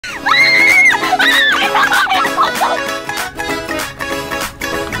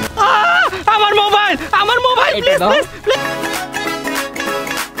এটা দাও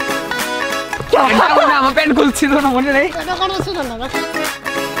আমার প্যান্ট খুলছিল না মনে নেই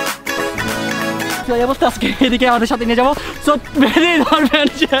এই অবস্থা আজকে এদিকে আমাদের সাথে নিয়ে যাবো সো বেরিয়ে ধরবেন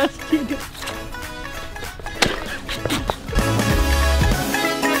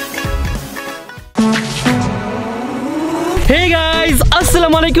Hey guys,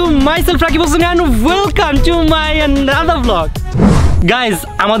 assalamu alaikum. Myself Rakib Hossain and welcome to my another vlog. Guys,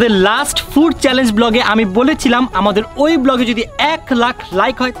 আমাদের লাস্ট ফুড চ্যালেঞ্জ ব্লগে আমি বলেছিলাম আমাদের ওই ব্লগে যদি 1 লাখ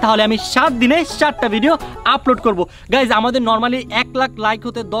লাইক হয় তাহলে আমি 7 দিনে 7টা ভিডিও আপলোড করব। গাইজ আমাদের নর্মালি 1 লাখ লাইক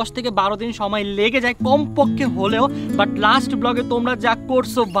হতে 10 থেকে 12 দিন সময় লেগে যায় কমপক্ষে হলেও, বাট লাস্ট ব্লগে তোমরা যা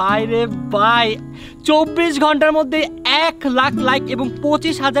করছো ভাই রে ভাই, 24 ঘন্টার মধ্যে 1 লাখ লাইক এবং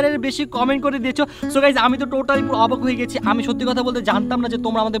 25,000-এর বেশি কমেন্ট করে দিয়েছো। সো গাইজ আমি তো টোটালি পুরো অবাক হয়ে গেছি। আমি সত্যি কথা বলতে জানতাম না যে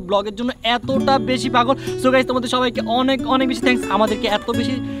তোমরা আমাদের ব্লগের জন্য এতটা বেশি পাগল। সো গাইজ তোমাদের সবাইকে অনেক অনেক বেশি থ্যাঙ্কস আমাদেরকে এত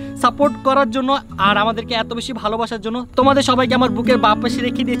বেশি সাপোর্ট করার জন্য আর আমাদেরকে এত বেশি ভালোবাসার জন্য। তোমাদের সবাইকে আমার বুকের বাপ পাশে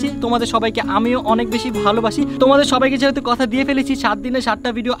রেখে দিয়েছি। তোমাদের সবাইকে আমিও অনেক বেশি ভালোবাসি। তোমাদের সবাইকে যেহেতু কথা দিয়ে ফেলেছি 7 দিনে 7টা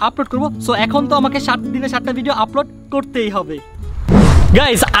ভিডিও আপলোড করবো, সো এখন তো আমাকে 7 দিনে 7টা ভিডিও আপলোড করতেই হবে।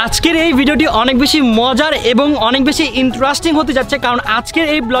 গাইজ আজকের এই ভিডিওটি অনেক বেশি মজার এবং অনেক বেশি ইন্টারেস্টিং হতে যাচ্ছে, কারণ আজকের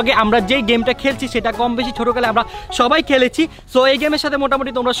এই ব্লগে আমরা যে গেমটা খেলছি সেটা কম বেশি ছোটোকালে আমরা সবাই খেলেছি। সো এই গেমের সাথে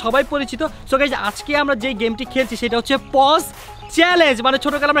মোটামুটি তোমরা সবাই পরিচিত। সো গাইজ আজকে আমরা যে গেমটি খেলছি সেটা হচ্ছে পজ চ্যালেঞ্জ, মানে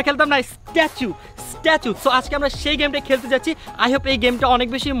ছোটোকালে আমরা খেলতাম না স্ট্যাচু। সো আজকে আমরা সেই গেমটা খেলতে যাচ্ছি। আই হোপ এই গেমটা অনেক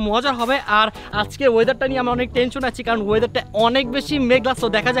বেশি মজার হবে। আর আজকে ওয়েদারটা নিয়ে আমি অনেক টেনশন আছি, কারণ ওয়েদারটা অনেক বেশি মেঘলা। সো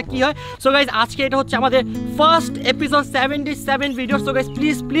দেখা যাক কি হয়। সো গাইজ আজকে এটা হচ্ছে আমাদের first episode 77 video. So guys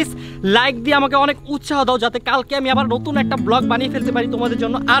please like দিয়ে আমাকে অনেক উৎসাহ দাও যাতে কালকে আমি আবার নতুন একটা ব্লগ বানিয়ে ফেলতে পারি তোমাদের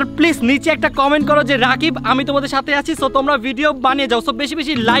জন্য। আর প্লিজ নিচে একটা কমেন্ট করো যে রাকিব আমি তোমাদের সাথে আছি। সো তোমরা ভিডিও বানিয়ে যাও। সো বেশি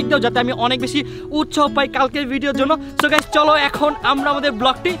বেশি লাইক দাও যাতে আমি অনেক বেশি উৎসাহ পাই কালকের ভিডিওর জন্য। সো গাইজ চলো এখন আমরা আমাদের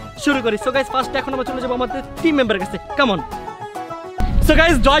ব্লগটি শুরু করি। সো গাইজ ফার্স্ট এখন আমরা চলে যাবো আমাদের টিম মেম্বারের কাছে। কেমন? সো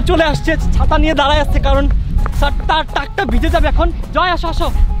গাইজ জয় চলে আসছে, ছাতা নিয়ে দাঁড়ায় আসছে কারণ তার টাকটা ভিজে যাবে এখন। জয় আসো আসো।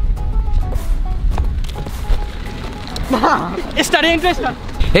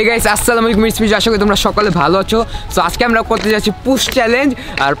 হে গাইস আসসালামু আলাইকুম, আশা করি তোমরা সকলে ভালো আছো। সো আজকে আমরা করতে যাচ্ছি push challenge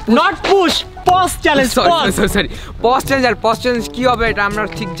are not push pause challenge. Sorry pause challenge. R pause challenge কি হবে এটা আমরা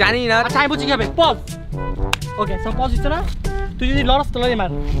ঠিক জানি না। আচ্ছা আমি বুঝি কি হবে পজ। ওকে সো পজ হচ্ছে না, তুই যদি লড়স তো লড়াই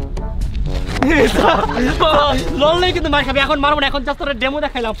মার। লড়লেই কিন্তু মার খাবি। এখন মারবো না, এখন জাস্ট তোর ডেমো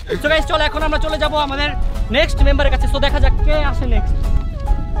দেখাইলাম। সো গাইস চলো এখন আমরা চলে যাবো আমাদের নেক্সট মেম্বারের কাছে। সো দেখা যাক কে আসে নেক্সট।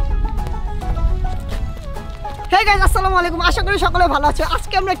 হ্যাঁ গাইস আসসালামু আলাইকুম, আশা করি সকলে ভালো আছো।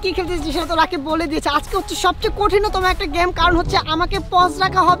 আজকে আমরা কি খেলতেছি সেটা তো রাকিব বলে দিয়েছে। আজকে হচ্ছে সবচেয়ে কঠিনতম একটা গেম, কারণ হচ্ছে আমাকে পজ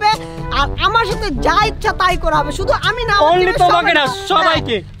রাখা হবে আর আমার সাথে যা ইচ্ছা তাই করা হবে। শুধু আমি না, অনলি তোমাকে না,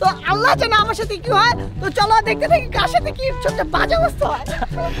 সবাইকে। তো আল্লাহ জানে আমার সাথে কি হয়। তো চলো দেখতে থাকি কার সাথে কি সবচেয়ে বাজে অবস্থা হয়।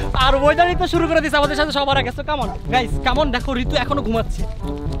 আর ওয়েদারই তো শুরু করে দিয়েছে আমাদের সাথে সবার আগে। সো কেমন গাইস, কেমন? দেখো ঋতু এখনো ঘুমাচ্ছে।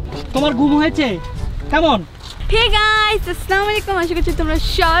 তোমার ঘুম হয়েছে? কেমন? হে গাইস আসসালামু আলাইকুম, আশা করছি তোমরা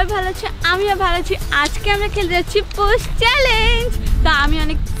সবাই ভালো আছো, আমিও ভালো আছি। আজকে আমরা খেলতে যাচ্ছি পুশ চ্যালেঞ্জ। তো আমি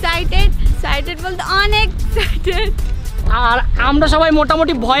অনেক এক্সাইটেড বলতে অনেক এক্সাইটেড। আর আমরা সবাই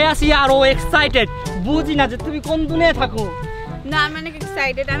মোটামুটি ভয় আছি আর ও এক্সাইটেড। বুঝি না যে তুমি কোন দুনিয়ায় থাকো। না আমি অনেক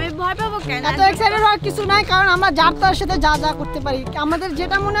এক্সাইটেড। আমি ভয় পাবো কেন? এত এক্সাইটেড হওয়ার কিছু নাই, কারণ আমরা যার তার সাথে যা যা করতে পারি, আমাদের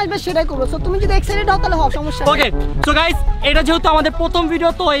যেটা মনে আসবে সেটাই করবো। সো তুমি যদি এক্সাইটেড হও তাহলে হও, সমস্যা নেই। ওকে সো গাইস এটা যেহেতু আমাদের প্রথম ভিডিও,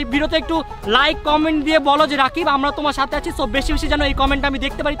 তো এই ভিডিওতে একটু লাইক কমেন্ট দিয়ে বলো যে রাকিব আমরা তোমার সাথে আছি। সো বেশি বেশি যেন এই কমেন্টটা আমি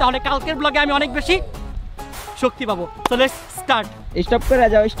দেখতে পারি, তাহলে কালকের ব্লগে আমি অনেক বেশি শক্তি পাবো। So let's start. স্টপ করে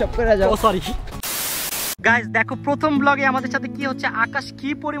যাও। ও সরি গাইস, দেখো প্রথম ব্লগে আমাদের সাথে কি হচ্ছে, আকাশ কি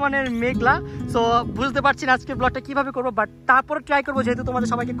পরিমাণের মেঘলা। সো বুঝতে পারছি না আজকে ব্লগটা কিভাবে করবো, বাট তারপরে ট্রাই করবো যেহেতু তোমাদের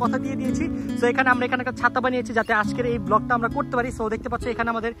সবাইকে কথা দিয়ে দিয়েছি। সো এখানে আমরা এখানে একটা ছাতা বানিয়েছি যাতে আজকের এই ব্লগটা আমরা করতে পারি। সো দেখতে পাচ্ছ এখানে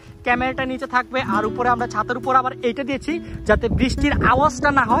আমাদের ক্যামেরাটা নিচে থাকবে আর উপরে আমরা ছাতার উপর আবার এইটা দিয়েছি যাতে বৃষ্টির আওয়াজটা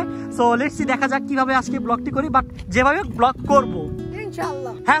না হয়। সো লেটস সি দেখা যাক কিভাবে আজকে ব্লগটি করি, বাট যেভাবে ব্লগ করবো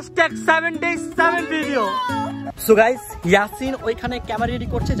ইনশাআল্লাহ। #7days7 video. So guys Yasin ওইখানে ক্যামেরা রেডি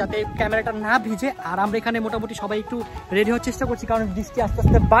করছে যাতে ক্যামেরাটা না ভিজে, আর আমরা এখানে মোটামুটি সবাই একটু রেডি হওয়ার চেষ্টা করছি কারণ বৃষ্টি আস্তে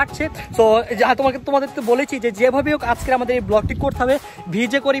আস্তে বাড়ছে। সো তোমাদেরকে বলেছি যে যেভাবে হোক আজকে আমাদের এই ব্লগটি করতে হবে,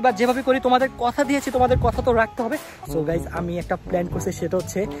 ভিজে করি বা যেভাবে করি, তোমাদের কথা দিয়েছি, তোমাদের কথা তো রাখতে হবে। সো গাইস আমি একটা প্ল্যান করছি, সেটা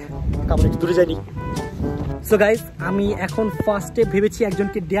হচ্ছে কামড়ে দূরে যাইনি। সো গাইস আমি এখন ফার্স্টে ভেবেছি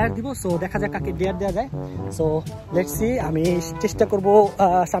একজনকে ডেয়ার দিব। সো দেখা যাক কাকে ডেয়ার দেওয়া যায়। সো লেটস সি, আমি চেষ্টা করব।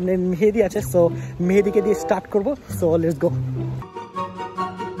 সামনে মেহেদি আছে, সো মেহেদিকে দিয়ে স্টার্ট করব। So let's go.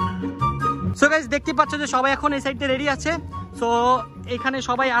 So guys দেখতে পাচ্ছ যে সবাই এখন এই সাইডে রেডি আছে। সো এখানে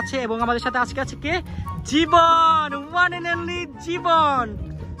সবাই আছে এবং আমাদের সাথে আজকে আছে কে? জীবন, one and only Jibon.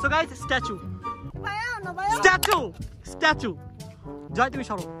 So guys statue. জয় তুমি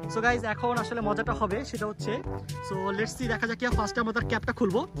সরো। সো গাইজ এখন আসলে মজাটা হবে সেটা হচ্ছে, সো লেটস সি, দেখা যাক কি। ফার্স্টে আমরা তার ক্যাপটা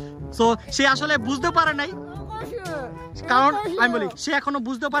খুলবো। সো সে আসলে বুঝতে পারে নাই, কারণ আমি বলি সে এখনো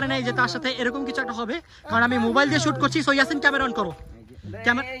বুঝতে পারে নাই যে তার সাথে এরকম কিছু একটা হবে, কারণ আমি মোবাইল দিয়ে শুট করছি। সো ইয়াসিন ক্যামেরা অন করো,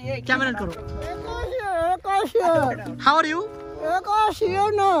 ক্যামেরা অন করো। How are you?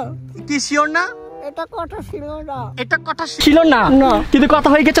 কি শিওর না? এটা কথা ছিল না, এটা কথা ছিল না, কিন্তু কথা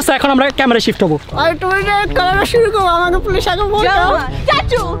হয়ে গেছে। এখন আমরা ক্যামেরা শিফট হবো। আর তুমি যে ক্যামেরা শুরু করো, আমাকে পুলিশ আগে বলছো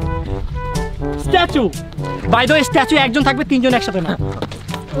চাচু statue. By the way statue একজন থাকবে, তিনজন একসাথে না।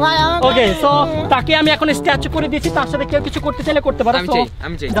 ওকে, সো তাকে আমি এখন স্ট্যাচু করে দিয়েছি, তার সাথে কেউ কিছু করতে চাইলে করতে পারে।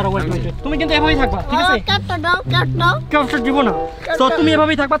 দাঁড়াও, তুমি কিন্তু এভাবেই থাকবা, ঠিক আছে? ক্যাটটা দাও, ক্যাট দাও। ক্যাপটা দিব না। সো তুমি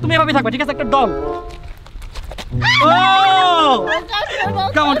এভাবেই থাকবা, তুমি এভাবেই থাকবা, ঠিক আছে? একটা doll. O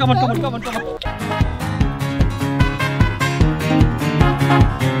come on, come on, come on, come on, come on.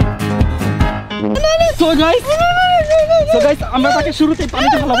 So guys আমরা তাকে শুরুতেই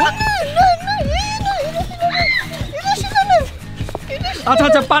পানিতে ফেলাবো। আচ্ছা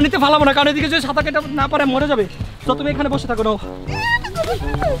আচ্ছা, পানিতে ফেলাবো না, কারণ এদিকে যদি সাঁতার কেটে না পারে মরে যাবে। তো তুমি এখানে বসে থাকো।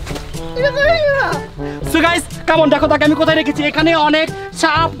 সো গাইস কাম অন, দেখো তাকে আমি কোথায় রেখেছি। এখানে অনেক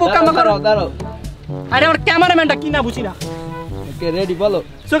সাপ পোকামাকড়। আরে আমার ক্যামেরাম্যানটা কি না বুঝি না। ওকে রেডি বলো।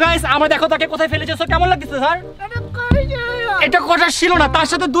 সো গাইস আমরা দেখো তাকে কোথায় ফেলেছে। সো কেমন লাগছে স্যার? এটা কথা ছিল না, তার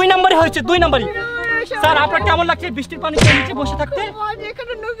সাথে 2 নম্বরই হয়েছে, 2 নম্বরই। স্যার আপনার কেমন লাগছে বৃষ্টির পানিতে নিচে বসে থাকতে?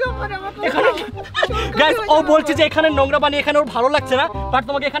 গাইস ও বলছে যে এখানে নোংরা পানি, এখানে ওর ভালো লাগছে না, বাট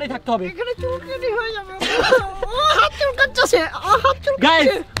তোমাকে এখানেই থাকতে হবে। এখানে চুলকানি হয়ে যাবে। ও হাত চুলকাচ্ছে, হাত চুলকাচ্ছে। গাইস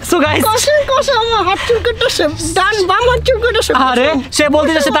সো গাইস কষে আমার হাত চুলকাচ্ছে, ডান বাম হাত চুলকাচ্ছে। আরে সে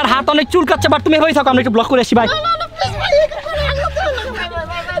বলতে যাচ্ছে তার হাত অনেক চুলকাচ্ছে, বাট তুমি এভাবেই থাকো, আমরা একটু ব্লক করে আসি। ভাই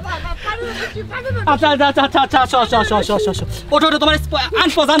আচ্ছা আচ্ছা আচ্ছা আচ্ছা আচ্ছা আচ্ছা আচ্ছা আচ্ছা আচ্ছা আচ্ছা ওঠো ওঠো, তোমার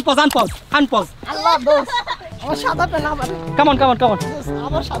আনপজ। আল্লাহ দোস, আমার সাদা পেন আবার। কেমন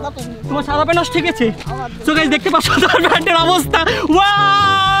আমার সাদা পেন, তোমার সাদা পেন ঠিক আছে? সো গাইস দেখতে পাচ্ছ তার প্যান্টের অবস্থা।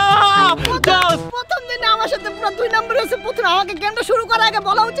 ওয়াও গাইস প্রথম দিনে আমার সাথে পুরো 2 নম্বর হয়েছে। প্রথমে আমাকে গেমটা শুরু করার আগে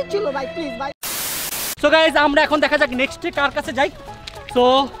বলা উচিত ছিল ভাই, প্লিজ ভাই। সো গাইস আমরা এখন দেখা যাক নেক্সট কার কাছে যাই। সো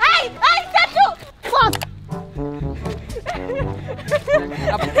এই চাচু ফাস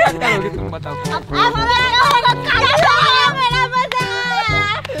তুমি बताओ।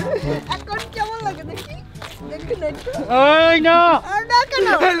 এখন কেমন লাগে দেখি, দেখি না একটু। এই না আর না কেন?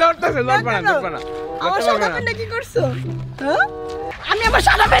 লড়তেছে, লড়বা না। আমার সাদা পেনটা কি করছো? হ্যাঁ আমি আমার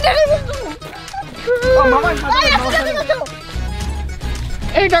সাদা পেনটা রেখেছি। ও মামা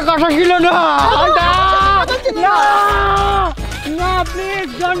এটা কথা ছিল না। না প্লিজ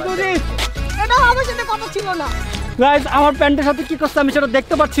ডোন্ট ডু দিস। এটা আমার সাথে কথা ছিল না। গাইস আমার প্যান্টের সাথে কি করছে আমি সেটা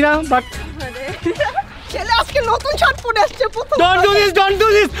দেখতে পাচ্ছি না, বাট ছেলে আজকে নতুন শার্ট পরে আসছে প্রথম। Don't do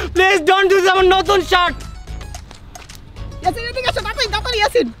this please don't do this. আমার নতুন শার্ট। ইয়াসিন এদিকে আসো, তাড়াতাড়ি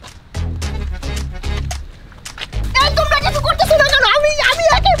ইয়াসিন। এই তোমরা কিছু করতেছো না কেন? আমি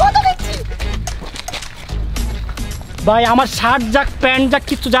একাই কথা দিচ্ছি। ভাই আমার শার্ট যাক প্যান্ট যাক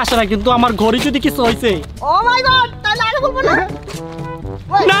কিছু যাচ্ছে না, কিন্তু আমার ঘড়ি যদি কিছু হয়েছে। ও মাই গড, তাহলে আরে বলবো না।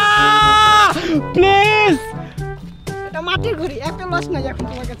 না প্লিজ। এটা মাটির ঘড়ি, একটা লস নাই এখন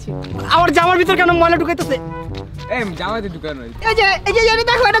তোমার কাছে। আমার জামার ভিতর কেন ময়লা ঢুকাইতেছে? এই জামাতে ঢুকানো। এই যে এটা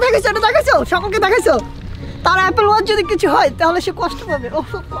দেখো, এটা দেখাইছো, সকলকে দেখাইছো। তার অ্যাপল ওয়াচ যদি কিছু হয় তাহলে সে কষ্ট পাবে। ও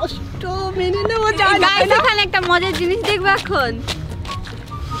কষ্ট মেনে নেওয়া যায় না। গাইস এখানে একটা মজার জিনিস দেখবে এখন।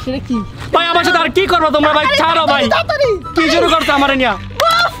 সেটা কি? ভাই আমার সাথে আর কি করবো তোমরা? ভাই ছাড়ো ভাই, কি শুরু করছো আমারে নিয়া?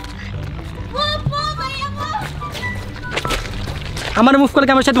 আমার মুভ করে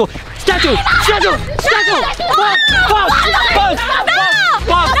ক্যামেরা সাথে স্ট্যাচু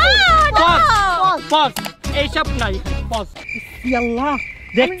এইসব নাই। আল্লাহ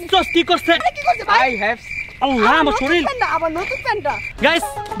দেখছো কি করছে? আই হ্যাভ আল্লাহ আমার শরীর। আবার নতুন প্যান্টটা। গাইস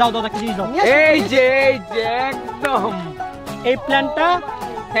দাও একটা জিনিস দাও। এই যে একদম এই প্ল্যানটা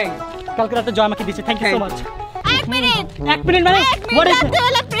থ্যাঙ্কস কালকে রাতে জয় আমাকে দিয়েছে। Thank you so much. 1 minute মানে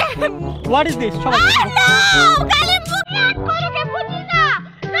হোয়াট ইজ দিস? সবাই কালে মুখ করে কে বুঝি না।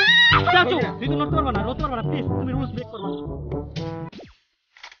 চাচু রিতু নট করবা না, প্লিজ তুমি রুলস ব্রেক করবা না।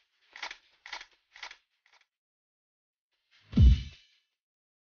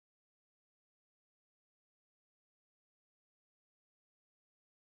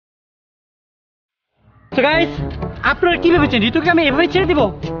 So guys, আপনারা কি ভেবেছেন ঋতুকে আমি এভাবে ছেড়ে দিব?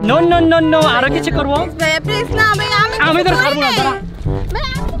 নো নো নো নো, আরো কিছু করব। প্লিজ না ভাই, আমি তো ছাড়বো না।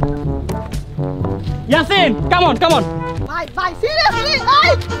 ইয়াসিন কাম অন ভাই সিরিয়াসলি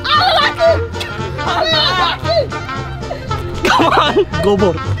আল্লাহ কি কাম অন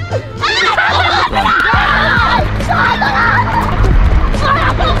গোবর।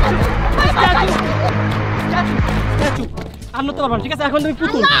 আর নড়তে পারবা না, ঠিক আছে? এখন তুমি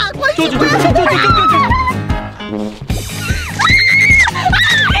পুতুল। না, কই- চল, চল, চল, চল, চল, চল, চল।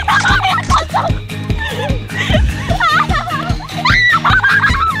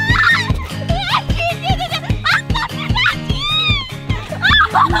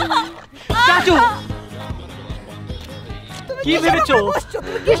 চাচু, কি ভেবেছো?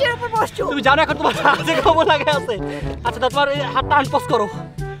 তুমি কিসের উপর বসছো? তুমি জানো এখন তোমার হাতে গোবর লাগে আছে। আচ্ছা তোমার এই হাতটা আনপজ করো।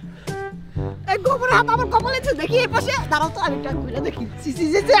 এই গোবরের হাত আমার কপালে আছে, দেখি এই পাশে। দাঁড়াও তো, আমি একটা ঘুরে দেখি। সি সি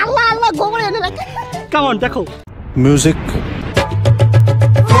সি, আল্লাহ আল্লাহ, গোবর এনে রাখে। কাম অন, দেখো। Music.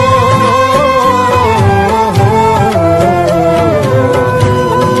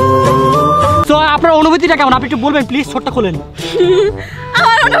 তো আপনার অনুভূতিটা কেমন? আপনি একটু বলবেন প্লিজ, ছোটটা খোলেন।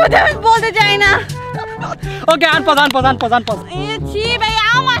 আমার অনুভূতি আমি বলতে চাই না। ওকে, আনপজ আনপজ আনপজ আনপজ। ছি ভাই,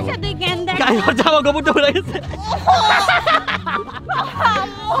 আমার সাথে কেন দেখ? গাই ঘর যাবো, গোবর তো ভরে গেছে।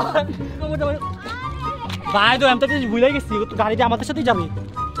 ভাই তো আমি তো ভুলে গেছি, ও তো গাড়িতে আমাদের সাথেই যাবে।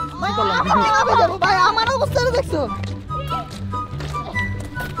 ভাই, আমি যাবো, ভাই, আমার অবস্থাটা দেখছো?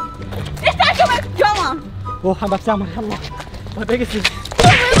 এটা সবাই জমা। ও হ্যাঁ, বাচ্চা আমার আল্লাহ, ভয় পেয়ে গেছি।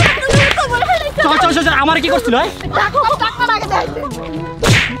 চল চল চল, আমার কি করছিল? দেখো, টাকা লাগে দেখতে।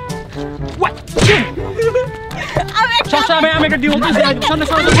 সবসময় আমি একটা ডিউ দিই, সামনে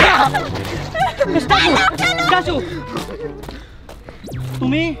সামনে। চাচু,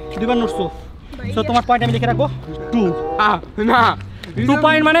 তুমি দুইবার নড়ছো, সো তোমার পয়েন্ট আমি লিখে রাখবো 2। না 2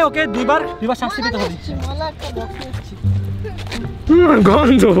 পয়েন্ট মানে ওকে দুইবার শাস্তি দিতে হবে। মালা একটা বক্স নিচ্ছি।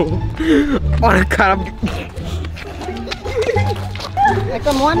 গন্ধ অনেক খারাপ।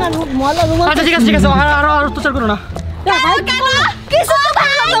 একটা ময়লা রুম। আচ্ছা ঠিক আছে ঠিক আছে, আর অত্যাচার করো না। কিছু তো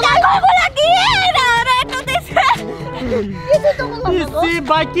ভালো লাগো বলা কি না রে তো দিছে। কিছু তো বললাম না গো। ইসি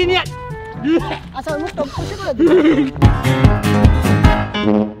বাইকি নিয়ে। আচ্ছা, ওই মুখটা খুশি করে দিই।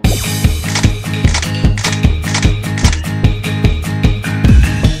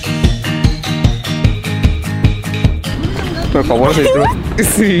 খবর আছে তো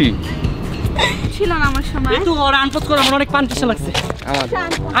ছিল না আমার সময়। এই তো ওর আনপজ করে আমার অনেক পানি তৃষ্ণা লাগছে। আমার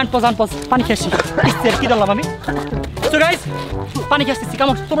আনপজ আনপজ পানি খেয়েছি। ইসি কি ডাললাম আমি? সো গাইস, পানি খেয়েছি।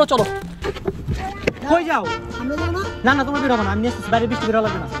 কেমন? তোমরা চলো। কই যাও? আমরা যাবো না? না না, তোমরা বের হবে না, আমি আসছি। বাইরে বৃষ্টি বের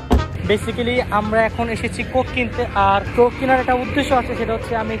লাগবে না। বেসিক্যালি আমরা এখন এসেছি কোক কিনতে, আর কোক কেনার একটা উদ্দেশ্য আছে, সেটা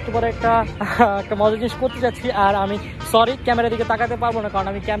হচ্ছে আমি একটু পরে একটা মজার জিনিস করতে যাচ্ছি। আর আমি সরি ক্যামেরার দিকে তাকাতে পারবো না, কারণ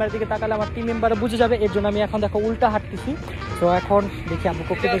আমি ক্যামেরার দিকে তাকালে আমার টিম মেম্বারে বুঝে যাবে। এর জন্য আমি এখন দেখো উল্টা হাঁটতেছি। তো এখন দেখি আব্বু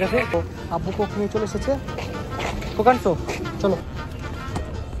কোক কিনতে গেছে, তো আব্বু কোক নিয়ে চলে এসেছে। কোক আনছো? চলো।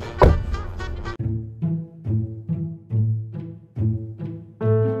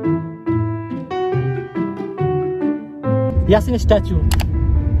 ইয়াসিন স্ট্যাচু।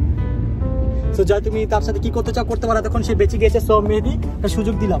 তো যাই তুমি তার সাথে কি করতে চাও করতে পারো, তখন সে বেঁচে গিয়েছে। সব মেহেদি একটা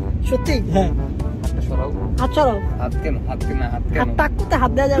সুযোগ দিলাম। সত্যি? হ্যাঁ। হাত ছাড়াও। হাত কেন হাত কেন হাত কেন? হাত টাক করতে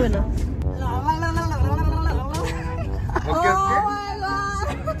হাত দেওয়া যাবে না। ওকে ওকে।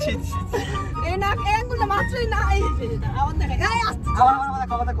 এই না, এগুলো মাত্রই না। এই যে আবার দেখে, এই আসছে।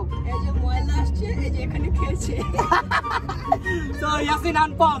 আবার দেখো। এই যে ময়লা আসছে, এই যে এখানে খেয়েছে। তো ইয়াসিন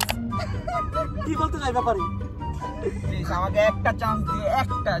আনপজ কি বলতে চাই ব্যাপারে? প্লিজ আমাকে একটা চান্স দিয়ে,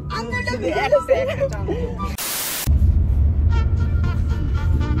 একটা আঙ্গুলটা একটা চান্স।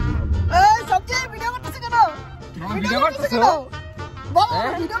 এই সবচেয়ে ভিডিও করতেছ কেন? ভিডিও করতেছো? বলো,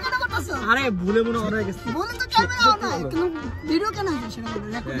 ভিডিও কেন করতেছো? আরে ভুলে মনে হয়ে গেছে। বলে তো ক্যামেরা অন না, কিন্তু ভিডিও কেন হচ্ছে সেটা বলো,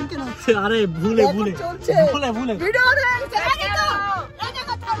 রেকর্ডিং কেন হচ্ছে? আরে ভুলে এখন চলছে। ভুলে ভিডিও অন হয়ে গেছে। এই তো, এই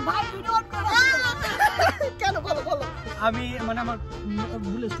দেখো তোর ভাই ভিডিও অন করে আছে। কেন বলো বলো? আমি মানে আমার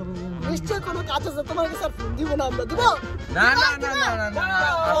ভুলে সব নিশ্চয় কোনো কাজ আছে, তোমার কাছে আর ফোন দিব না আমরা, দিব? না না না না না না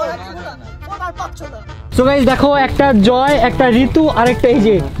ফোন আর পাচ্ছ না। সো গাইস দেখো, একটা জয়, একটা ঋতু, আর একটা এই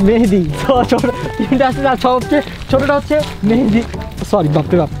যে মেহেদি। ছোট তিনটা আছে, আর সবচেয়ে ছোটটা হচ্ছে মেহেদি। সরি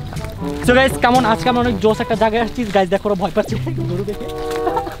বাপরে বাপ। সো গাইস কেমন? আজকে আমরা অনেক জোস একটা জায়গায় আসছি। গাইস দেখো ওরা ভয় পাচ্ছে গরু দেখে।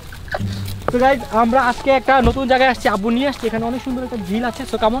 তো গাইস আমরা আজকে একটা নতুন জায়গায় আসছি, আব্বু নিয়ে আসছি। এখানে অনেক সুন্দর একটা ঝিল আছে।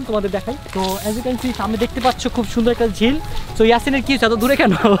 সো কেমন তোমাদের দেখাই। তো অ্যাজ ইউ ক্যান সি সামনে দেখতে পাচ্ছ খুব সুন্দর একটা ঝিল। সো ইয়াসিনের কি এত দূরে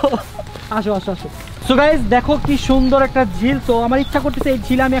কেন? আসো আসো আসো। সো গাইস দেখো কি সুন্দর একটা ঝিল। তো আমার ইচ্ছা করতেছে এই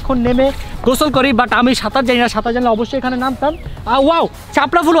ঝিলে আমি এখন নেমে গোসল করি, বাট আমি সাঁতার জানি না। সাঁতার জানলে অবশ্যই এখানে নামতাম। ওয়াও,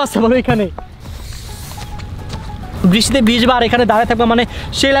 চাপড়া ফুলও আছে বলো এখানে। বৃষ্টিতে ভিজবা আর এখানে দাঁড়িয়ে থাকবা, মানে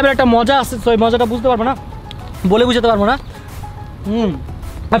সেই লেভেলের একটা মজা আছে। তো এই মজাটা বুঝতে পারবো না, বলে বুঝতে পারবো না।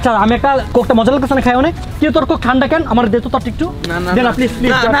 আচ্ছা আমি একটা কোকটা মজা লাগতেছে না খাই অনেক। কি তোর কোক ঠান্ডা কেন? আমার দে তো তোর একটু দে না প্লিজ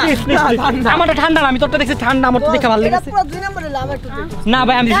প্লিজ প্লিজ প্লিজ। আমারটা ঠান্ডা না, আমি তোরটা দেখছি ঠান্ডা, আমার তো দেখে ভালো লেগেছে। পুরো 2 নম্বরে লাভ একটু দে। না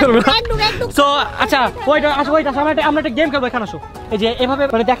ভাই আমি দিতে পারবো না। একটু সো আচ্ছা ওইটা আসো, ওইটা আমরা একটা গেম খেলবো। এখানে আসো, এই যে এভাবে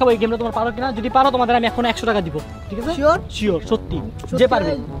মানে দেখাবো এই গেমটা তোমার পারো কিনা। যদি পারো তোমাদের আমি এখন 100 টাকা দিব, ঠিক আছে? শিওর? শিওর সত্যি যে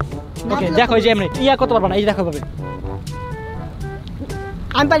পারবে। ওকে দেখো এই যে এমনি ইয়া করতে পারবা না, এই যে দেখো ভাবে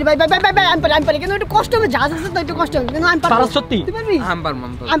আমি পারি ভাই ভাই ভাই ভাই আমি পারি কিন্তু একটু কষ্ট হবে জাহাজ আছে তো একটু কষ্ট হবে কিন্তু আমি পারি পারো সত্যি তুই পারবি আমি পারবো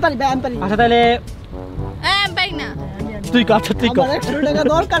আমি পারি ভাই আমি পারি আচ্ছা তাহলে আমি পারি না তুই কর তুই কর আমার 100 টাকা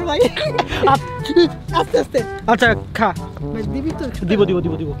দরকার ভাই আস্তে আস্তে আচ্ছা খা ভাই দিবি তো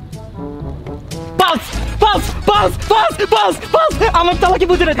দিব pass pass pass pass pass pass আমার চালাকি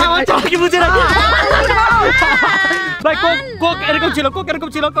বুঝে রাখি ভাই কোক এরকম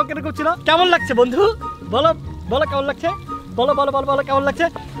ছিল কেমন লাগছে বন্ধু বলো কেমন লাগছে বলো কেমন লাগছে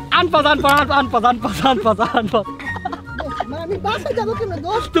আনপাস মানে আমি বাসে যাব কেন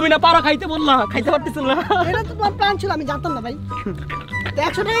দোস্ত তুমি না পারো খাইতে বললা খাইতে পারতেছিল না এটা তো তোমার প্ল্যান ছিল আমি জানতাম না ভাই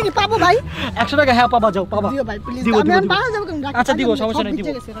 100 টাকা কি পাবো ভাই 100 টাকা হ্যাঁ পাবা দিও ভাই প্লিজ দিব, আমি দিব। বাসে যাব কেন আচ্ছা দিব সমস্যা নাই দিব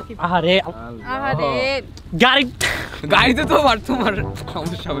আরে গাড়ি গাড়িতে তো তোমার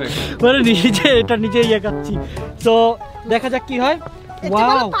সমস্যা হবে মানে নিজে ইয়ে কাচ্ছি তো দেখা যাক কি হয়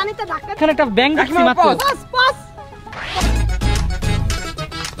ওয়াও পানিতে ধাক্কা এখানে একটা ব্যাংক দেখছি মাত্র পাস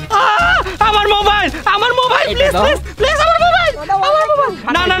আমার মোবাইল প্লিজ আমার মোবাইল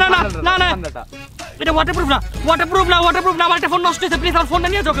না এটা ওয়াটারপ্রুফ না আমার একটা ফোন নষ্ট হয়েছে প্লিজ আমার ফোনটা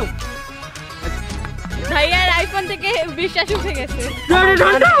নিয়ে যাও কেউ ভাইয়ার আইফোন থেকে বিশ্বাস উঠে গেছে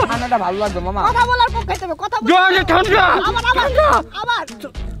ঠান্ডাটা ভালো লাগবে মামা কথা বলার পর খাইতে হবে কথা ঠান্ডা আবার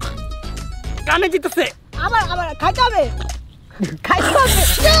কানে জিতেছে আবার খাইতে হবে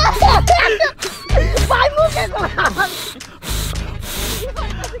ভাই মুখে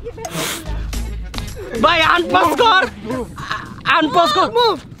ভাই আনপাস কর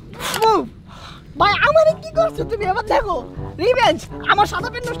মুভ ভাই আমারে কি করছো তুমি এবার দেখো রিভেঞ্জ আমার সাদা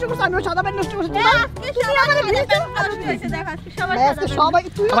পেন নষ্ট করছো আমি সাদা পেন নষ্ট করছি তুমি আমারে সবাই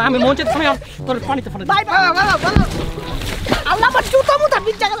তুই আমি মন চাইতে আমি তোর পানিতে ফোন ভাই আল্লাহ আমার জুতা মুতা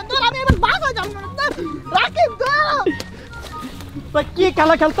বিচ্ছা গেল তোর আমি এবার বাসা যাব না রাকিব গো ভাই কি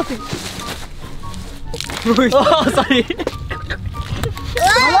খেলা খেলতেছিস সরি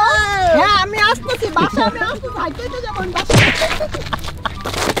হ্যাঁ আমি আসতেছি বাসা আমি আসতেছি হাইতে যাব বাসা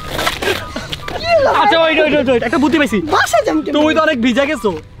আচ্ছা ওই একটা বুদ্ধি পাইছি বাসা যাম তুমি তো অনেক ভিজা গেছো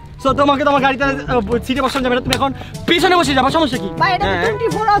সো তোমাকে তোমার গাড়িতে সিটে বসানো যাবে না তুমি এখন পিছনে বসে যাবা সমস্যা কি ভাই এটা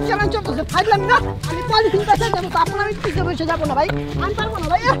 24 আওয়ার চ্যালেঞ্জ চলতেছে ফাইলাম না আমি পলিথিন কাছে যাব তো আপনারা আমি পিছনে বসে যাব না ভাই আমি পারবো না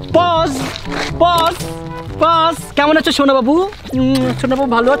ভাই পজ কেমন আছো সোনা বাবু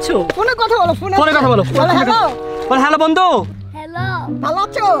ভালো আছো ফোনে কথা বলো ফোনে কথা বলো হ্যালো হ্যালো বন্ধু হ্যালো ভালো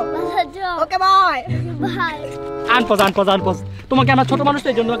আছো ওকে বাই আনপজ তোমাকে আমার ছোট মানুষ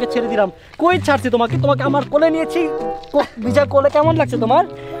এই জন্য তোমাকে ছেড়ে দিলাম কই ছাড়ছি তোমাকে আমার কোলে নিয়েছি ভিজা কোলে কেমন লাগছে তোমার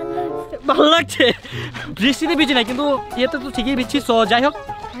ভালো লাগছে বৃষ্টিতে ভিজি না কিন্তু ইয়েতে তো ঠিকই ভিজছি সো যাই হোক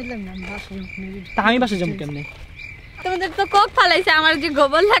তা আমি বাসে যাবো কেমনে তোমাদের তো কোক ফালাইছে আমার যে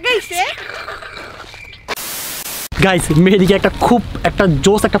গোবর লাগাইছে গাইস মেয়েদিকে একটা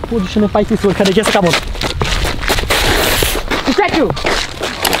জোস একটা পজিশনে পাইছি সো এখানে গেছে কেমন থ্যাংক ইউ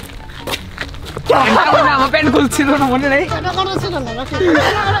আমার প্যান্ট খুলছিল না মনে নেই এটা কোনো ছিল না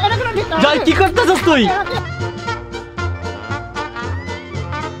এটা কোনো ঠিক না যাই কি করতেছস তুই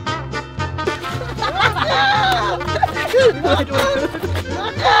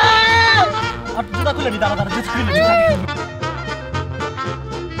আর জুতা খুলে নি দাঁড়া জুতা খুলে নি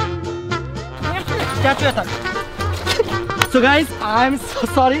ক্যাচ থাক so guys I am so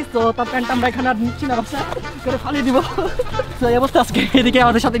sorry তো তার প্যান্টটা আমরা এখানে আর নিচ্ছি না বাসা করে ফালিয়ে দিব সো এই অবস্থা আজকে এদিকে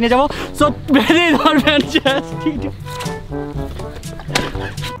আমাদের সাথে নিয়ে যাবো সো বেরিয়ে ধরবেন ঠিক আছে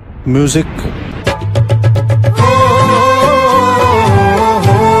মিউজিক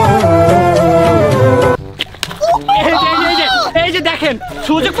এই যে দেখেন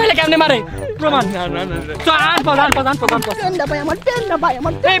সুযোগ পেলে কেমনে মারে প্রমাণ না তো আনপাস পেনটা ভাই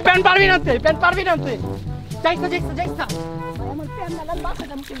আমার এই প্যান্ট পারবি না তুই যাইস না আমার পেন না বাসা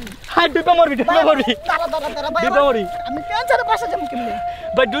যাম কেমনে হাই দুইপা মরবি দাঁড়া ভাই দুইপা মরবি আমি পেন ছাড়া বাসা যাম কেমনে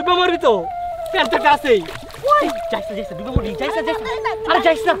ভাই দুইপা মরবি তো প্যান্ট তো কাছেই যাইস না দুইপা মরবি যাইস আরে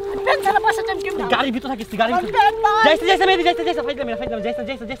যাইস না পেন ছাড়া বাসা যাম কেমনে গাড়ি ভিতর থাকিস গাড়ি ভিতর যাইস মেদি যাইস যাইস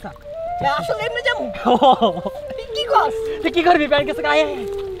আসলে এমনি যাম কি কস তুই কি করবি প্যান্ট কাছে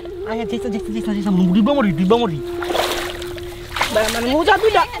আয় যাইস দুইপা মরবি মানে মোজা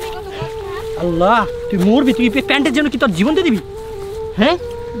দুইটা আল্লাহ তুই মরবি তুই প্যান্টের জন্য কি তোর জীবন দিয়ে দিবি হ্যাঁ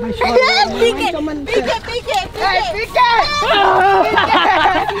ভাই পিকে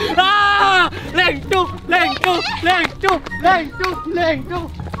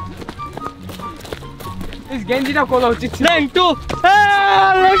এই গেঞ্জিটা খোলা উচিত ছিল লেংটু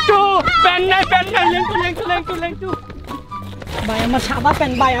প্যান্ট নাই লেংটু ভাই আমার সাদা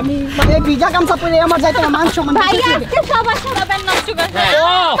প্যান্ট ভাই আমি মানে ভিজা গামছা পরে আমার যাইতে না মান সম্মান ভাই আজকে সবার সাদা প্যান্ট নষ্ট করছে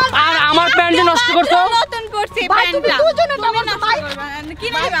ও আর আমার প্যান্ট নষ্ট করছো নতুন পড়ছি ভাই তুমি প্যান্টটা দুজনে কি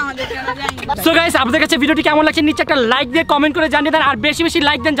নেবে আমাদের জন্য জানি। সো গাইস আপনাদের কাছে ভিডিওটি কেমন লাগছে নিচে একটা লাইক দিয়ে কমেন্ট করে জানিয়ে দেন আর বেশি বেশি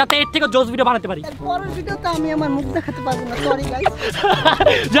লাইক দেন যাতে এর থেকে জোস ভিডিও বানাতে পারি। পরের ভিডিওতে আমি আমার মুখ দেখাতে পারবো না, সরি গাইস।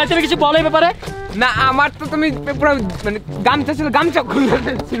 যাই তুমি কিছু বলো এই ব্যাপারে? না আমার তো তুমি পুরো মানে গামছা ছিল গামছা খুলে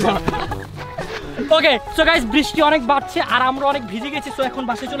ছিল। ওকে সো গাইস বৃষ্টি অনেক বাড়ছে আর আমরা অনেক ভিজে গেছি, সো এখন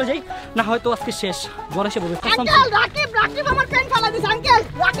বাসায় চলে যাই, না হয়তো আজকে শেষ জ্বর এসে বলবে। আঙ্কেল রাকিব আমার পেন ফালা দিছে আঙ্কেল,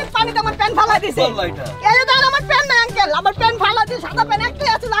 রাকিব পানিতে আমার পেন ফালা দিছে। এই যে দাঁড়া আমার পেন না আঙ্কেল, আমার পেন ফালা দিছে, সাদা পেন একটাই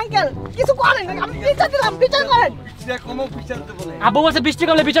আছে আঙ্কেল, কিছু করেন না, আমি বিচার দিলাম, বিচার করেন। কোনো বিচার দেব না। আব্বু বলছে বৃষ্টি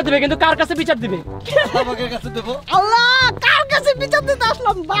কমলে বিচার দিবে, কিন্তু কার কাছে বিচার দিবে? আমাকে কাছে দেব। আল্লাহ কার কাছে বিচার দিতে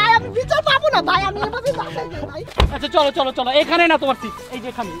আসলাম ভাই, আমি বিচার পাবো না ভাই, আমি এভাবে বাসায় যাই ভাই। আচ্ছা চলো চলো চলো, এখানে না তোমার সিট, এই যে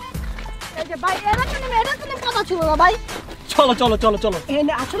এখানে। এই যে ভাই এটা কোনো কথা ছিল না ভাই। চলো চলো চলো চলো।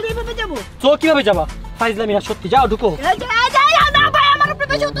 এনে আসলে এভাবে যাব? তো কিভাবে যাবা? ফাইজলামি না সত্যি, যাও ঢুকো। এই যে না ভাই আমার উপরে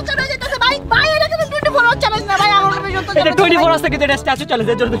বেশি অত্যাচার হয়ে যাচ্ছে ভাই, ভাই এটা কিন্তু 24 আওয়ার চ্যালেঞ্জ না ভাই, আমার উপরে বেশি অত্যাচার। এটা 24 আওয়ার্স থেকে এটা স্ট্যাচু চ্যালেঞ্জ,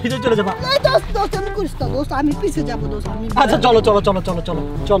 এর জন্য ভিতরে চলে যাবা। এই দোস্ত আমি করিস না দোস্ত, আমি পিছে যাব দোস্ত আমি। আচ্ছা চলো চলো চলো চলো চলো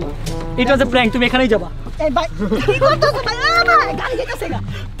চলো, এটা যে প্র্যাঙ্ক, তুমি এখানেই যাবা। এই ভাই কি করতেছ ভাই? ভাই গাড়ি যেতেছে না।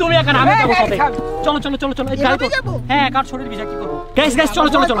 তুমি এখানে, আমি যাবো সাথে। চলো চলো চলো চলো, এই গাড়ি তো হ্যাঁ কার শরীর ভিজা, কি করব? গাইস গাইস চলো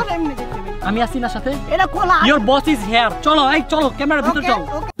চলো চলো, আমি আসি না সাথে। এটা খোলা। Your boss is here. চলো এই চলো, ক্যামেরার ভিতর চলো।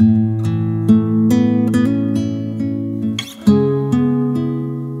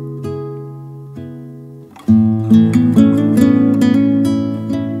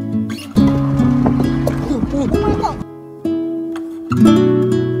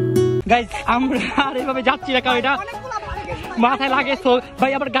 গাইস আমরা আর এভাবে যাচ্ছি না, কারণ এটা মাথায় লাগে, তো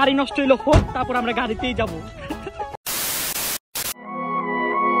ভাই আবার গাড়ি নষ্ট হইলো হোক, তারপর আমরা গাড়িতেই যাবো।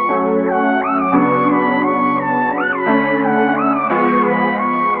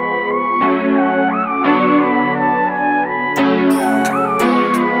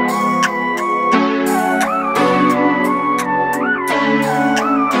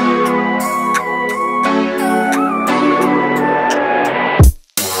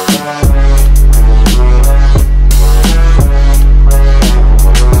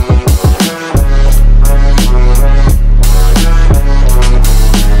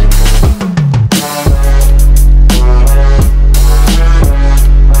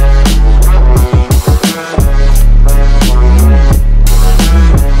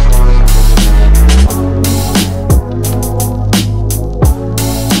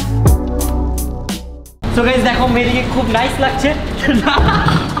 তো গাইস দেখো মেয়েদিকে খুব নাইস লাগছে।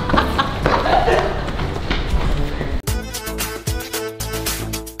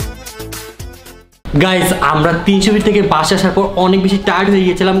 গাইস আমরা 300 ফিট থেকে বাসা আসার পর অনেক বেশি টায়ার্ড হয়ে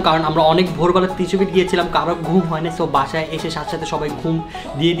গিয়েছিলাম, কারণ আমরা অনেক ভোরবেলা 300 ফিট গিয়েছিলাম, কারো ঘুম হয় না। সো বাসায় এসে সাথে সাথে সবাই ঘুম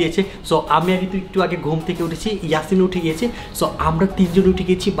দিয়ে দিয়েছে। সো আমি আর একটু আগে ঘুম থেকে উঠেছি, ইয়াসিন উঠে গিয়েছে। সো আমরা 3 জন উঠে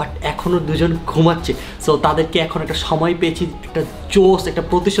গেছি, বাট এখনও 2 জন ঘুমাচ্ছে। সো তাদেরকে এখন একটা সময় পেয়েছি, একটা জোশ, একটা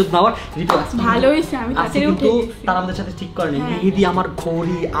প্রতিশোধ নেওয়ার। ভালো হয়েছে আমি তাড়াতাড়ি উঠে গেছি। তারা আমাদের সাথে ঠিক করেনি। মেহেদি আমার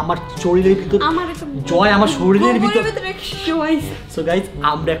ঘড়ি, আমার শরীরের ভিতর, জয় আমার শরীরের ভিতর। সো গাইস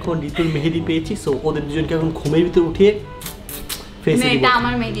আমরা এখন ঋতুর মেহেদি পেয়েছি। সো ওদের দুজনকে এখন ঘুমের ভিতর উঠিয়ে ফেসে দিব। এটা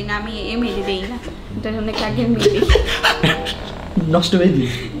আমার মেহেদি না, আমি এই মেহেদি দেই না, এটা অনেক আগের মেহেদি। নষ্ট হয়ে দিই।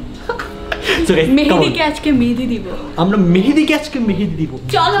 সো গাইস মেহেদিকে আজকে মেহেদি দিব, আমরা মেহেদিকে আজকে মেহেদি দিব।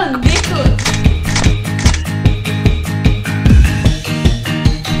 চলো দেখো।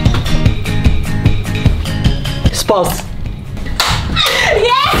 স্পস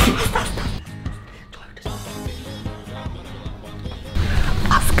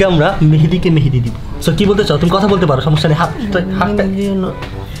আজকে আমরা মেহেদিকে মেহেদি দিব। সো কি বলতে চাও? তুমি কথা বলতে পারো, সমস্যা নেই। হাতটা দিও না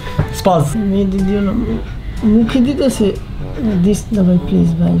স্পস, মেহেদি দিও না, মুখে দিতেছে, দিস না ভাই প্লিজ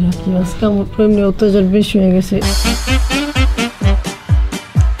ভাই। রাকিব আজকে আমার প্রেম নিয়ে অত্যাচার বেশি হয়ে গেছে।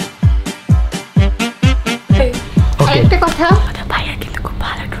 একটা কথা, ভাইয়া কিন্তু খুব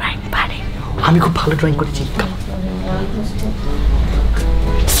ভালো ড্রয়িং পারে। আমি খুব ভালো ড্রয়িং করেছি।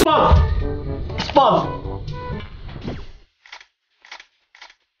 স্পস স্পস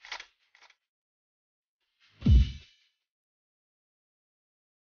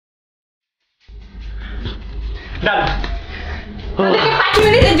Done.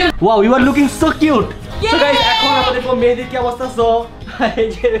 Wow, you are looking so cute. So guys, এখন আমাদের মেহেদির কি অবস্থা?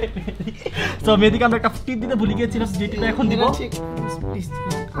 সো মেহেদিকে আমরা একটা টিপ দিতে ভুলে গিয়েছিলাম, যে টিপটা এখন দিব।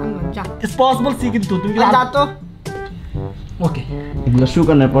 It's possible সি, কিন্তু তুমি যা তো। ওকে, এগুলো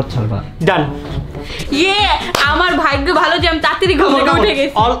শুকানোর পর ছাড়বা। ডান। ইয়ে আমার ভাগ্য ভালো যে আমি তাড়াতাড়ি ঘুম থেকে উঠে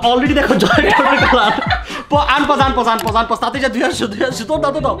গেছি। অলরেডি দেখো জয় কালার। আনপজ তাতে যা 200 তো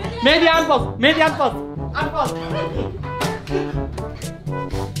দাও মেহেদি আনপজ।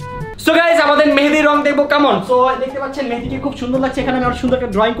 সো গাইস আমাদের মেহেদির রং দেখবো কেমন। সো দেখতে পাচ্ছেন মেহেদিকে খুব সুন্দর লাগছে। এখানে আমি আরো সুন্দর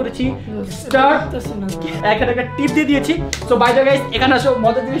একটা ড্রয়িং করেছি। স্টার্ট এখানে একটা টিপ দিয়ে দিয়েছি। সো বাই দ্য গাইস এখানে আসো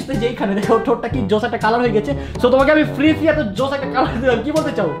মজার জিনিস তো যেখানে দেখো ঠোঁটটা কি জোস একটা কালার হয়ে গেছে। সো তোমাকে আমি ফ্রি এত জোস একটা কালার দিলাম, কি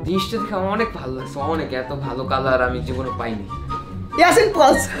বলতে চাও? জিনিসটা দেখে আমার অনেক ভালো লাগছে, অনেক এত ভালো কালার আমি জীবনে পাইনি। ইয়াসিন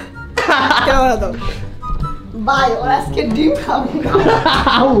পজ ক্যামেরা দাও ভাই, ও আজকে ডিম খাবো।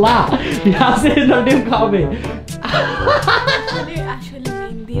 আল্লাহ ইয়াসিন ডিম খাবে। আসলে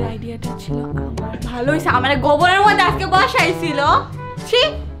মেহেদির আইডিয়াটা ছিল আমার, ভালো হইছে আমার গোবরের মধ্যে আজকে বসাইছিল। ছি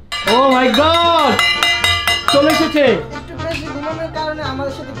ও মাই গড চলে এসেছে। একটু বেশি ঘুমানোর কারণে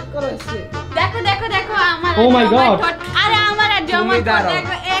আমাদের সাথে কি করা হয়েছে? দেখো দেখো দেখো আমার Oh my God! আরে আমার আর জমা তুমি দাঁড়াও।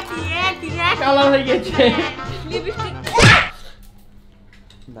 দেখো একই কালার হয়ে গেছে। লিপস্টিক।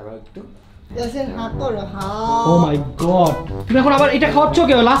 দাঁড়াও একটু। ইয়াসিন হা করো হা। ও মাই গড তুমি এখন আবার এটা খাওয়াচ্ছ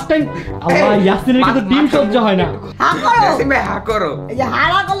কেন? লাস্ট টাইম আল্লাহ ইয়াসিনের কিন্তু ডিম সহ্য হয় না। হা করো ইয়াসিন ভাই হা করো। এই যে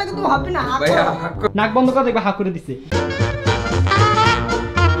হারা করলে কিন্তু হবে না, হা ভাই করো। হা করো। নাক বন্ধ করে দেখবে হা করে দিছে।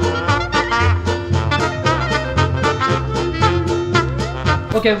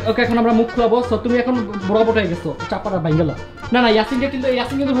 ওকে ওকে এখন আমরা মুখ খোলাবো। সো তুমি এখন বরাবর হয়ে গেছো চাপাটা বাইঙ্গালা। না না ইয়াসিন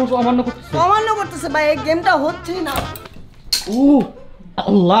কিন্তু রুলস অমান্য করতেছে। অমান্য করতেছে ভাই, এই গেমটা হচ্ছেই না। ও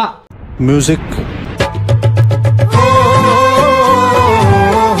আল্লাহ music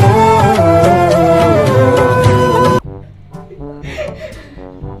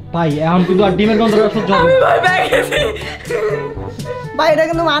ভাই এখন কিন্তু আর ডিমের গন্ধ সহ্য হবে। ভাই এটা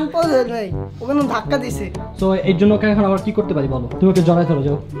কিন্তু আনপজ হয়ে যায়, ও কিন্তু ধাক্কা দিছে। সো এর জন্য ওকে এখন আবার কি করতে পারি বলো? তুমি ওকে জড়াই ধরো,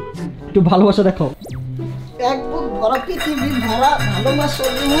 যাও একটু ভালোবাসা দেখো। এক বুক ভরা পৃথিবী ভরা ভালোবাসা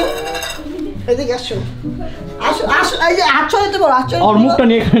দিমু। এদিকে আসো আসো আসো, এই যে হাত ছড়াইতে বলো, হাত ছড়াইতে আর বলো। মুখটা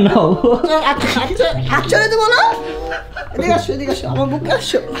নিয়ে এখানে নাও। হাত ছড়াইতে বলো। এদিকে আসো এদিকে আসো, আমার বুকে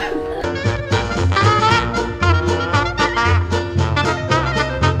আসো।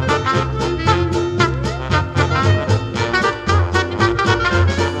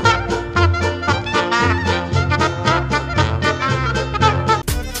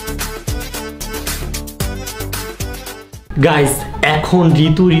 গাইস এখন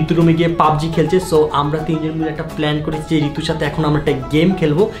ঋতু রুমে গিয়ে পাবজি খেলছে। সো আমরা তিনজন মিলে একটা প্ল্যান করেছি যে ঋতুর সাথে এখন আমরা একটা গেম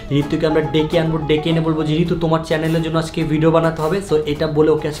খেলবো। ঋতুকে আমরা ডেকে আনবো, ডেকে এনে বলবো যে ঋতু তোমার চ্যানেলের জন্য আজকে ভিডিও বানাতে হবে। সো এটা বলে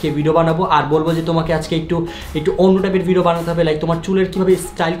ওকে আজকে ভিডিও বানাবো আর বলবো যে তোমাকে আজকে একটু অন্য টাইপের ভিডিও বানাতে হবে, লাইক তোমার চুলের কীভাবে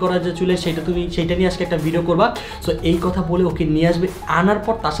স্টাইল করা যায় চুলের সেইটা নিয়ে আজকে একটা ভিডিও করবা। সো এই কথা বলে ওকে নিয়ে আসবে, আনার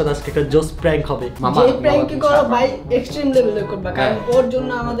পর তার সাথে আজকে একটা জোস প্র্যাঙ্ক হবে। যে প্র্যাঙ্ক কি করো ভাই এক্সট্রিম লেভেলে করবা, কারণ ওর জন্য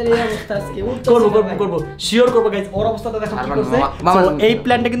আমাদের এই অবস্থা আজকে। করবো শিওর করবো গাইস। ওর অবস্থাটা দেখো কি করছে। এই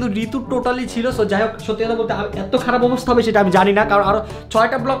প্ল্যানটা কিন্তু ঋতু টোটালি ছিল। সো যাই হোক সত্যি কথা বলতে এত খারাপ অবস্থা হবে সেটা আমি জানি না, কারণ আরো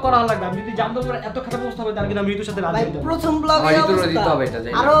 6টা ব্লগ করা লাগবে। আমি যদি জানতাম এত খারাপ অবস্থা হবে তাহলে কিন্তু আমি ঋতুর সাথে রাজি হতাম। প্রথম ব্লগে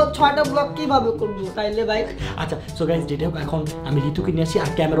আরো 6টা ব্লগ কিভাবে করব তাইলে ভাই? আচ্ছা সো গাইস যেটা হোক এখন আমি ঋতুকে নিয়ে আসি, আর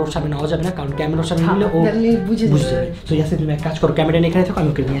ক্যামেরার সামনে নেওয়া যাবে না, কারণ ক্যামেরার সামনে নিলে ও বুঝে যাবে। সো ইয়াসিন তুমি এক কাজ করো, ক্যামেরা নিয়ে এখানে থাকো, আমি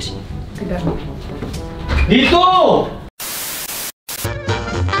ওকে নিয়ে আসি। ঋতু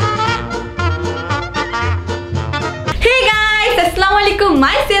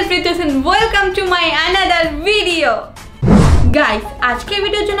myself Ritu and welcome to my another video. Guys, আজকের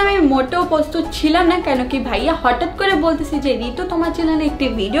ভিডিওর জন্য আমি মোটেও প্রস্তুত ছিলাম না, কেন কি ভাইয়া হঠাৎ করে বলতেছে যে ঋতু তোমার চ্যানেলে একটি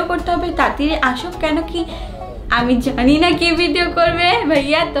ভিডিও করতে হবে, তাড়াতাড়ি আসো। কেন কি আমি জানি না কি ভিডিও করবে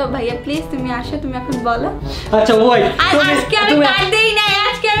ভাইয়া, তো ভাইয়া প্লিজ তুমি আসো, তুমি এখন বলো। আচ্ছা ওই আজকে আমি কাট দেই নাই,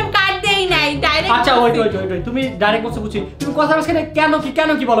 আজকে আমি কাট দেই নাই ডাইরেক্ট। আচ্ছা ওই তুমি ডাইরেক্ট বলছো বুঝছি, তুমি কথা বলছ কেন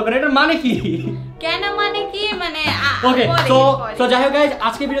কি বলো, কেন এটার মানে কি? কেন মানে কি মানে ওকে সো যাই হোক গাইস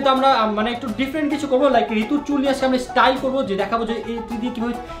আজকে ভিডিওতে আমরা মানে একটু ডিফারেন্ট কিছু করব, লাইক ঋতুর চুল নিয়ে আজকে আমরা স্টাইল করব, যে দেখাবো যে এই তুই দিয়ে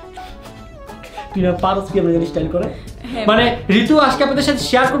কিভাবে তুই না পারস কি আমরা স্টাইল করে। মানে ঋতু আজকে আপনাদের সাথে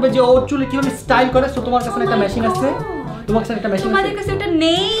শেয়ার করবে যে ওর চুলে কিভাবে স্টাইল করে। সো তোমার কাছে একটা মেশিন আছে, তোমার কাছে একটা মেশিন আছে, তোমাদের কাছে ওটা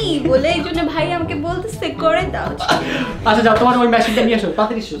নেই বলে এইজন্য ভাই আমাকে বলতেছে করে দাও। আচ্ছা যাও তোমার ওই মেশিনটা নিয়ে আসো,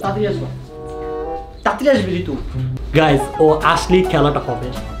 তাড়াতাড়ি আসো, তাড়াতাড়ি আসবে ঋতু। গাইস ও আসলে খেলাটা হবে।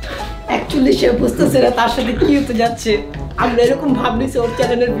 অ্যাকচুয়ালি সে বুঝতেছে না তার সাথে কি হতে যাচ্ছে। আমরা এরকম ভাবনিছি ওর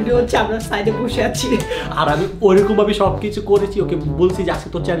চ্যানেলের ভিডিও হচ্ছে, আমরা সাইডে বসে আছি, আর আমি ওরকম ভাবে সবকিছু করেছি। ওকে বলছি যে আজকে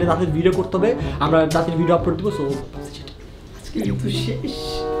তোর চ্যানেলে তাদের ভিডিও করতে হবে, আমরা তাদের ভিডিও আপলোড দিব। সো আজকে ঋতু শেষ,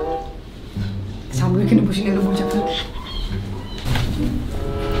 সামনে এখানে বসে নিয়ে বুঝে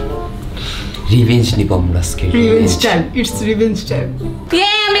রিভেঞ্জ নিব আমরা আজকে। Revenge time, it's revenge time.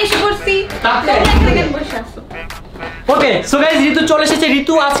 আমি এসে করছি, বসে আসো। ওকে সো গাইস ঋতু চলে এসেছে।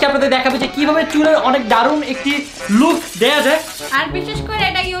 ঋতু আজকে আপনাদের দেখাবে যে কিভাবে চুলের অনেক দারুণ একটি লুক দেয়া যায়। আর বিশেষ করে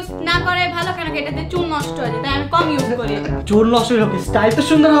এটা ইউজ না করে ভালো, কেন কি এটাতে চুল নষ্ট হয়ে যায়, তাই আমি কম ইউজ করি। চুল নষ্ট হবে, স্টাইল তো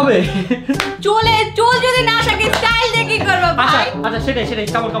সুন্দর হবে। চুল যদি না থাকে স্টাইল দিয়ে কি করব ভাই? আচ্ছা সেটাই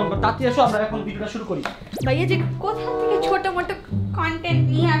কেমন তাড়াতাড়ি আসো, আমরা এখন ভিডিওটা শুরু করি। ভাইয়া যে কোথা থেকে ছোট মোটো কন্টেন্ট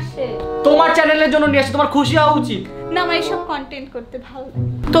নিয়ে আসে। তোমার চ্যানেলের জন্য নিয়ে আসে, তোমার খুশি হওয়া উচিত। না আমার এইসব কন্টেন্ট করতে ভালো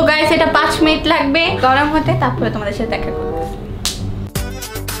লাগে। তো গাইস এটা 5 মিনিট লাগবে গরম হতে, তারপরে তোমাদের সাথে দেখা করতেছি।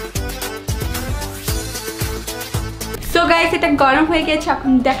 সো গাইস এটা গরম হয়ে গেছে,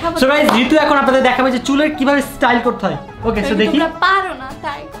 এখন দেখাবো। সো গাইস ঋতু এখন আপনাদের দেখাবে যে চুলের কিভাবে স্টাইল করতে হয়। ওকে সো দেখি। তোমরা পারো না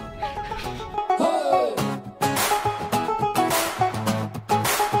তাই।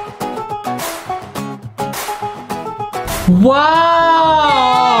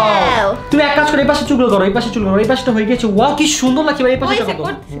 ওয়াও! তুমি এক কাজ করো, এই পাশে চুলগুলো করো, এই পাশে চুল করো, এই পাশটা হয়ে গেছে। ওয়াও কি সুন্দর লাগছে ভাই, এই পাশে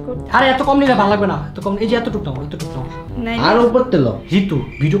করো। আরে এত কম নিলে ভালো লাগবে না, এত কম। এই যে এতটুকু নাও, এতটুকু নাও। আর উপর তেল ঋতু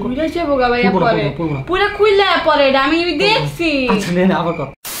ভিডিও করে যাচ্ছে বোগা ভাই পরে পুরো খুইলা পরে আমি দেখছি। আচ্ছা নে আবার কর।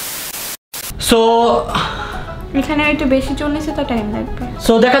 সো এখানে একটু বেশি চুল নিছে তো টাইম লাগবে।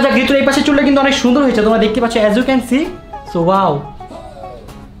 সো দেখা যাক ঋতুর এই পাশে চুলটা কিন্তু অনেক সুন্দর হয়েছে, তোমরা দেখতে পাচ্ছ as you can see. So wow.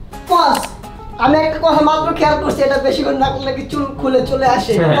 Pause, আমি একটা কথা মাত্র খেয়াল করছি, এটা বেশি করে নাক লাগি চুল খুলে চলে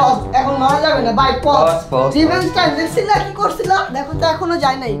আসে। পজ, এখন মারা যাবে না ভাই। পজ রিভেঞ্জ টাইম দেখছিলা কি করছিলা, দেখো তো এখনো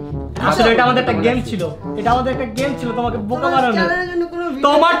যায় নাই। আসলে এটা আমাদের একটা গেম ছিল, এটা আমাদের একটা গেম ছিল তোমাকে বোকা বানানো।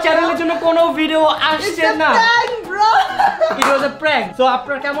 তোমার চ্যানেলের জন্য কোনো ভিডিও আসছে না, ইট ওয়াজ আ প্র্যাঙ্ক। সো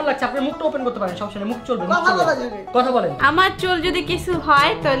আপনার কেমন লাগছে? আপনি মুখটা ওপেন করতে পারেন, সবসময় মুখ চলবে, কথা বলেন। আমার চুল যদি কিছু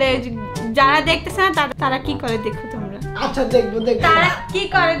হয় তাহলে যারা দেখতেছে না তারা কি করে দেখো তোমরা। আচ্ছা দেখবো দেখবো তারা কি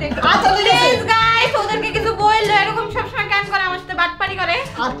করে দেখো। আচ্ছা প্লিজ গাইস ওদেরকে কিছু বললো, এরকম সবসময় কেন করে আমার সাথে বাটপারি করে।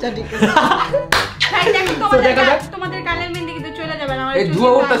 আচ্ছা ঠিক আছে ভাই দেখো তোমাদের গালের মেহেন্দি কিন্তু চলে যাবে না। আমার এই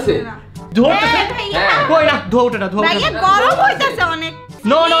ধোয়া উঠতেছে, ধোয়া উঠতেছে। কই না, ধোয়া ওঠে না, ধোয়া ওঠে না। ভাই গরম হইতাছে অনেক।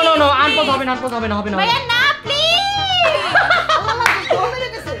 নো নো নো নো, আনপদ হবে না, আনপদ হবে না, হবে না। ভাই না প্লিজ। ধোয়া বের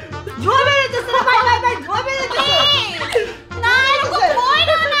হইতেছে, ধোয়া বের হইতেছে না ভাই ভাই ভাই, ধোয়া বের হইতেছে না এরকম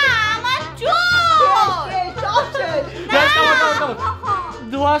কইরো না আমার চুল। এই চলছে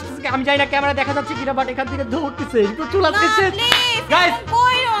ধোয়া আসতেছে, আমি জানি না ক্যামেরা দেখা যাচ্ছে কিনা, বাট এখান থেকে ধোয়া উঠতেছে। ঋতু চুল আজকে শেষ গাইস,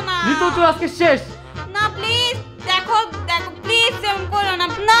 কইরো না ঋতু চুল আজকে শেষ। না প্লিজ দেখো দেখো প্লিজ এমন করো না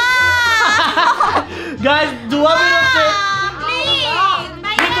না গাইস ধোয়া বের হচ্ছে। প্লিজ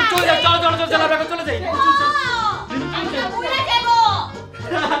ঋতু চলে যাও, চলো চলো চলো চলো, আমরা চলে যাই। ভুলে যাবো।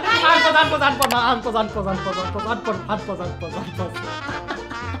 আনপদ আনপদ না, আনপদ আনপদ আনপদ আনপদ আনপদ আনপদ আনপদ আনপদ।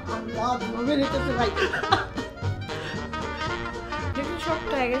 আল্লাহ ধোয়া বের হইতেছে ভাই। দেখো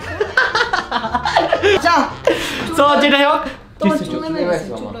শক্ত হয়ে গেছে। যা সো যেটাই হোক, তোমার চুল নেমে গেছে,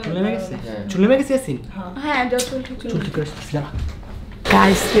 চুল নেমে গেছে, চুল নেমে গেছে ইয়াসিন। হ্যাঁ যত ঠিক চুল ঠিক করে আসতেছি না।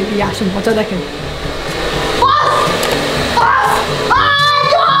 গাইস দেখি আসুন মজা দেখেন।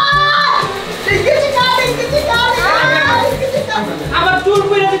 আবার চুল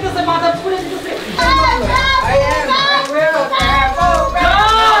পুড়ে দিতেছে, মাথা পুড়ে দিতেছে।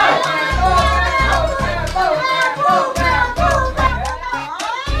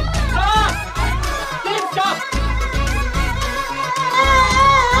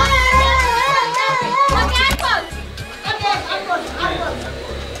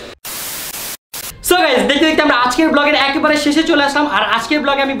 সো গাইস দেখতে দেখতে আমরা আজকের ব্লগের একেবারে শেষে চলে আসলাম। আর আজকের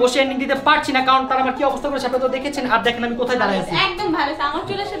ব্লগে আমি বসে এন্ডিং দিতে পারছি না, কারণ তার আমার কি অবস্থা করেছে আপনারা তো দেখেছেন। আর দেখেন আমি কোথায় দাঁড়িয়ে আছি, একদম ভালো আমার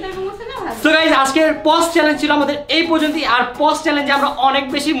চুলের সাথে এরকম হচ্ছে না ভালো। সো গাইস আজকের পজ চ্যালেঞ্জ ছিল আমাদের এই পর্যন্তই। আর পজ চ্যালেঞ্জে আমরা অনেক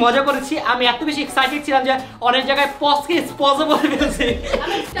বেশি মজা করেছি, আমি এত বেশি এক্সাইটেড ছিলাম যে অনেক জায়গায় পজকে স্পজও বলে ফেলেছি।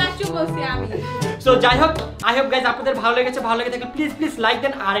 আমি স্ট্যাচু বলছি আমি। সো যাই হোক, আই হোপ গাইস আপনাদের ভালো লেগেছে, ভালো লেগে থাকলে প্লিজ প্লিজ লাইক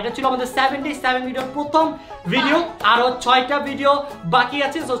দেন। আর এটা ছিল আমাদের 77 ভিডিওর প্রথম ভিডিও, আরো 6টা ভিডিও বাকি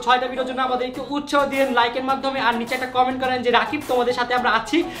আছে। সো 6টা ভিডিওর জন্য আমাদের একটু উৎসাহ দিন লাইকের মাধ্যমে, আর নিচে একটা কমেন্ট করেন যে রাকিব তোমাদের সাথে আমরা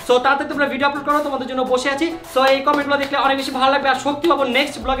আছি। সো তাড়াতাড়ি তোমরা ভিডিও আপলোড করো, তোমাদের জন্য বসে আছি। সো এই কমেন্টগুলো দেখলে অনেক বেশি ভালো লাগবে আর শক্তি পাবো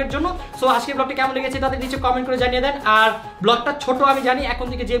নেক্সট ব্লগের জন্য। সো আজকের ব্লগটা কেমন লেগেছে তাদের নিচে কমেন্ট করে জানিয়ে দেন। আর ব্লগটা ছোট আমি জানি, এখন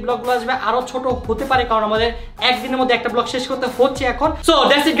থেকে যে ব্লগগুলো আসবে আরো ছোট হতে পারে, কারণ আমাদের একদিনের মধ্যে একটা ব্লগ শেষ করতে হচ্ছে এখন। So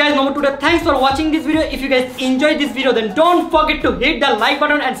that's it guys, number today. Thanks for watching this video. If you guys enjoyed this video, then don't forget to hit the like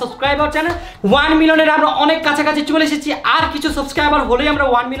button and subscribe our channel. 1 মিলিয়নের আমরা অনেক কাছাকাছি চলে এসেছি, আর কিছু সাবস্ক্রাইবার হলেই আমরা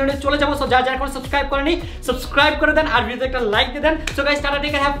 1 মিলিয়নে চলে যাবো। সো যারা যারা এখন সাবস্ক্রাইব করেনি সাবস্ক্রাইব করে দেন, আর ভিডিওতে একটা লাইক দিয়ে দেন। So guys tata,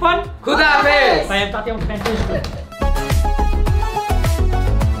 take care, have fun, খুদা হাফেজ। বাই। তাতে আমার ফ্রেন্ড